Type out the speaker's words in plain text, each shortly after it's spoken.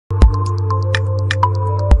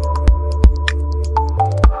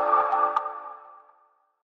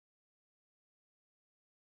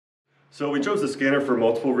So we chose the scanner for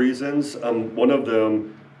multiple reasons. One of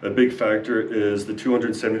them, a big factor, is the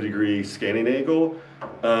 270-degree scanning angle.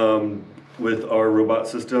 With our robot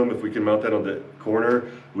system, if we can mount that on the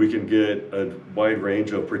corner, we can get a wide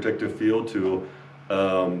range of protective field to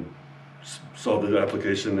solve the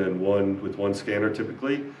application with one scanner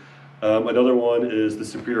typically. Another one is the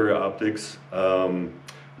superior optics, the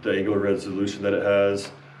angular resolution that it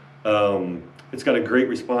has. It's got a great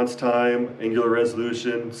response time, angular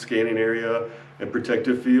resolution, scanning area, and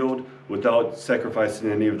protective field without sacrificing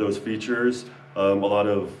any of those features. A lot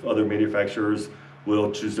of other manufacturers will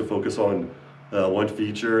choose to focus on one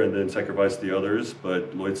feature and then sacrifice the others,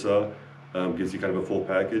 but Leuze gives you kind of a full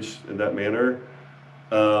package in that manner.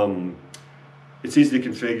 It's easy to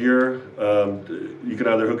configure. You can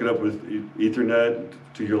either hook it up with Ethernet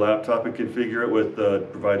to your laptop and configure it with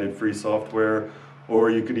provided free software, or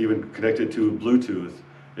you could even connect it to Bluetooth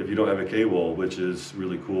if you don't have a cable, which is a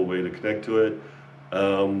really cool way to connect to it.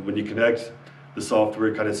 When you connect, the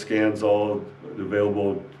software kind of scans all the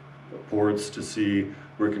available ports to see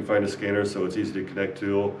where it can find a scanner, so it's easy to connect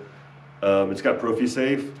to. It's got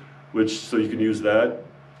ProfiSafe, so you can use that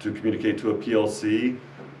to communicate to a PLC.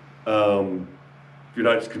 If you're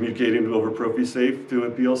not communicating over ProfiSafe to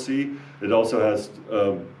a PLC, it also has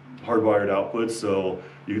hardwired outputs, so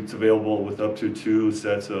it's available with up to 2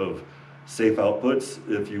 sets of safe outputs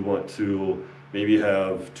if you want to maybe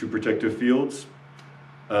have 2 protective fields.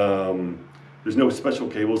 There's no special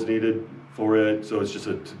cables needed for it, so it's just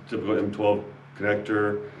a typical M12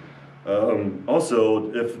 connector.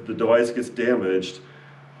 Also, if the device gets damaged,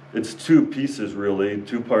 it's 2 pieces really,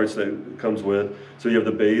 2 parts that it comes with. So you have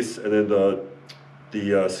the base and then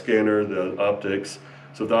the scanner, the optics.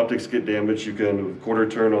 So if the optics get damaged, you can quarter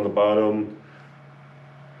turn on the bottom,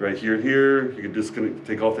 right here and here. You can just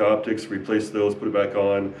take off the optics, replace those, put it back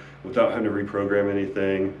on without having to reprogram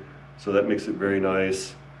anything. So that makes it very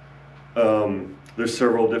nice. There's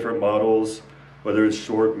several different models, whether it's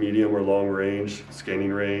short, medium, or long range,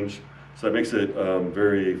 scanning range. So that makes it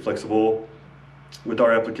very flexible. With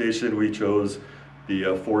our application, we chose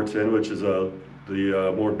the 410, which is the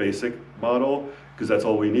more basic model, because that's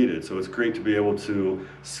all we needed. So it's great to be able to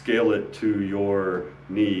scale it to your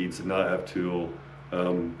needs and not have to,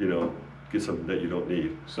 get something that you don't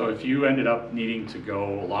need. So if you ended up needing to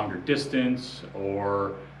go a longer distance,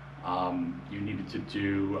 or you needed to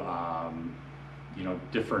do,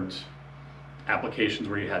 different applications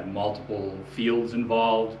where you had multiple fields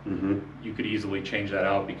involved, you could easily change that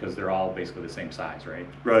out because they're all basically the same size, right?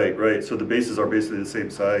 Right. So the bases are basically the same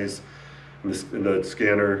size in the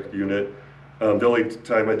scanner unit. The only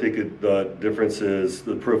time I think the difference is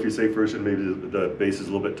the ProfiSafe version, maybe the base is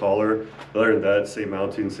a little bit taller. Other than that, same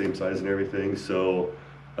mounting, same size and everything. So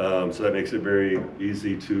that makes it very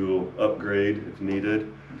easy to upgrade if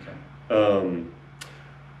needed. Okay.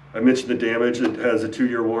 I mentioned the damage. It has a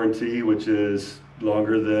 2-year warranty, which is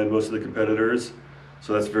longer than most of the competitors.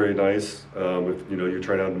 So that's very nice. If you're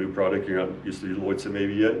trying out a new product, you're not used to Leuze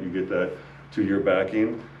maybe yet, you get that 2-year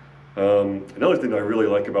backing. Another thing that I really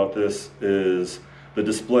like about this is the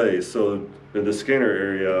display. So in the scanner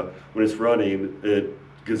area, when it's running, it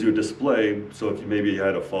gives you a display. So if you maybe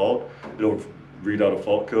had a fault, it'll read out a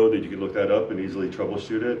fault code that you can look that up and easily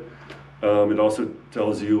troubleshoot it. It also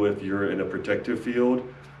tells you if you're in a protective field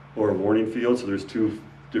or a warning field. So there's 2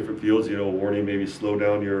 different fields. Warning, maybe slow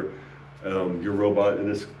down your robot in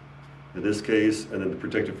this case, and then the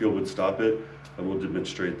protective field would stop it. And we'll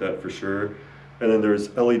demonstrate that for sure. And then there's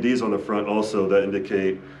LEDs on the front also that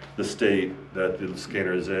indicate the state that the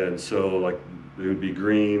scanner is in. So like it would be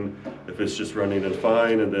green if it's just running and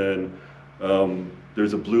fine, and then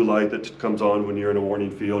there's a blue light that comes on when you're in a warning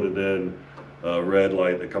field, and then a red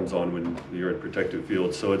light that comes on when you're in protective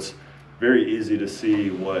field. So it's very easy to see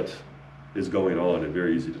what is going on and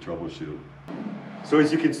very easy to troubleshoot. So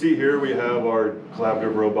as you can see here, we have our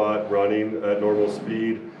collaborative robot running at normal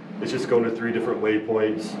speed. It's just going to 3 different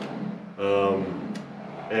waypoints.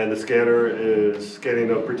 And the scanner is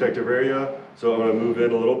scanning a protective area. So I'm going to move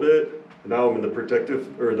in a little bit. Now I'm in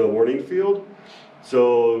the warning field.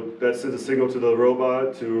 So that sends a signal to the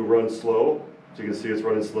robot to run slow. So you can see it's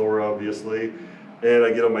running slower, obviously. And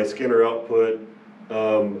I get on my scanner output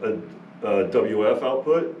a WF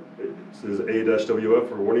output. It says A-WF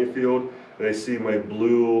for warning field. And I see my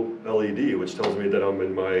blue LED, which tells me that I'm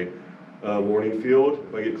in my warning field.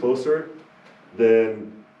 If I get closer,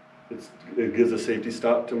 then it gives a safety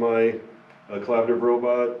stop to my collaborative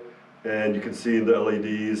robot. And you can see the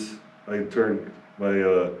LEDs, I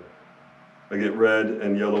get red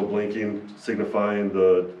and yellow blinking, signifying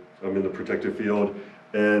I'm in the protective field.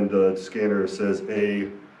 And the scanner says A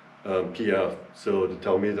PF, so to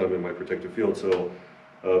tell me that I'm in my protected field. So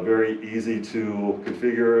very easy to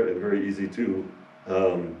configure and very easy to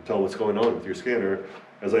tell what's going on with your scanner.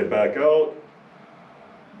 As I back out,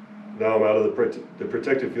 now I'm out of the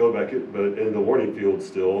protected field but in the warning field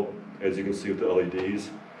still, as you can see with the LEDs,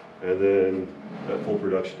 and then at full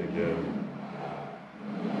production again.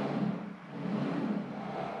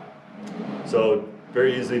 So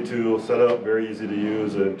very easy to set up, very easy to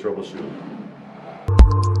use and troubleshoot.